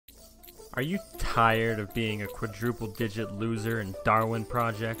Are you tired of being a quadruple-digit loser in Darwin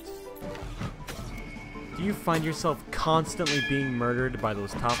Project? Do you find yourself constantly being murdered by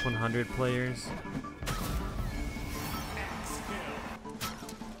those top 100 players?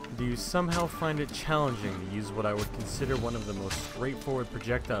 Do you somehow find it challenging to use what I would consider one of the most straightforward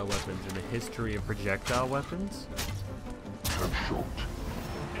projectile weapons in the history of projectile weapons?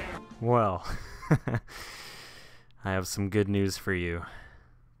 Well, I have some good news for you.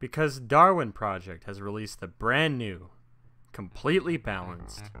 Because Darwin Project has released a brand new, completely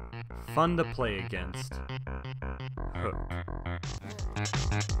balanced, fun to play against hook.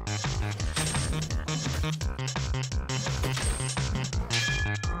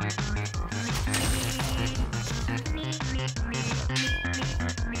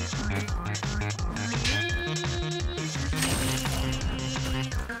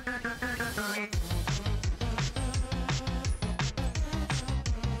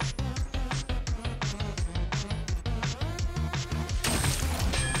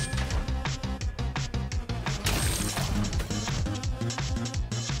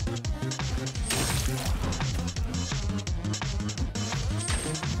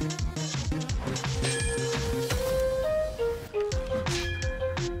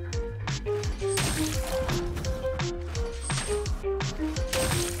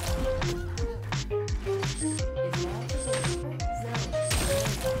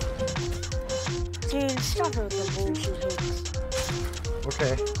 Dude, stop with the bullshit hooks.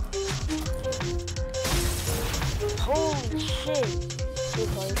 Okay. Holy shit.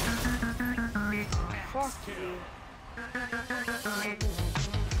 Dude, like, fuck you.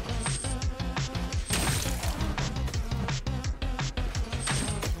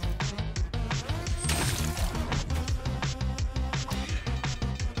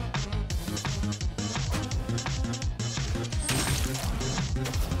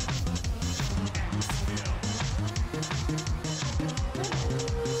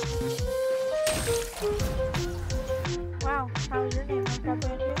 Wow, how's your name?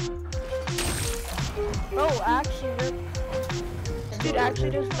 Oh, actually, dude actually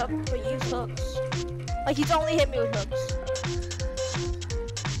does nothing but use hooks. Like, he's only hit me with hooks.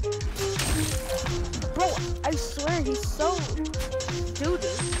 Bro, I swear he's so... Dude,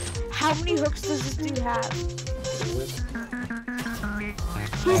 how many hooks does this dude have?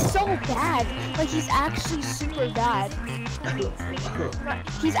 He's so bad. Like, he's actually super bad.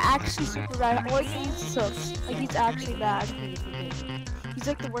 He's actually super bad. All he uses hooks. Like, he's actually bad. He's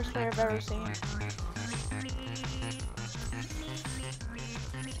like the worst player I've ever seen.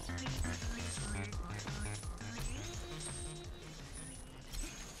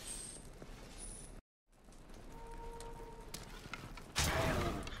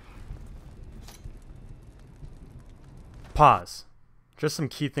 Pause. Just some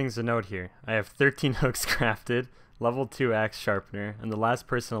key things to note here. I have 13 hooks crafted, level 2 axe sharpener, and the last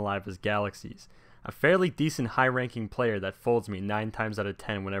person alive is Galaxies, a fairly decent high-ranking player that folds me 9 times out of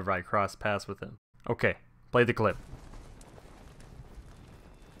 10 whenever I cross paths with him. Okay, play the clip.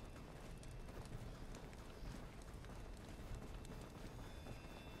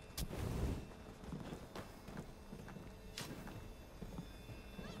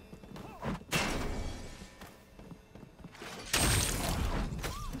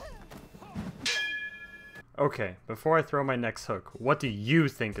 Okay, before I throw my next hook, what do you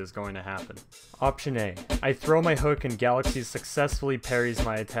think is going to happen? Option A. I throw my hook and Galaxy successfully parries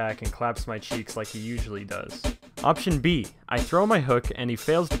my attack and claps my cheeks like he usually does. Option B. I throw my hook and he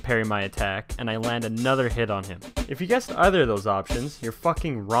fails to parry my attack and I land another hit on him. If you guessed either of those options, you're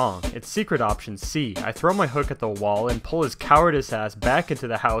fucking wrong. It's secret option C. I throw my hook at the wall and pull his cowardice ass back into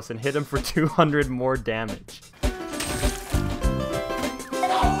the house and hit him for 200 more damage.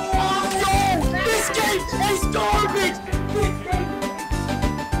 It's garbage!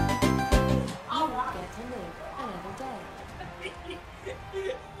 I won't get to live another day.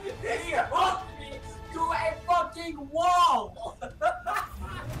 He hooked me to a fucking wall!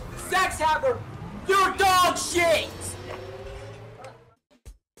 Sex Hammer, you dog shit!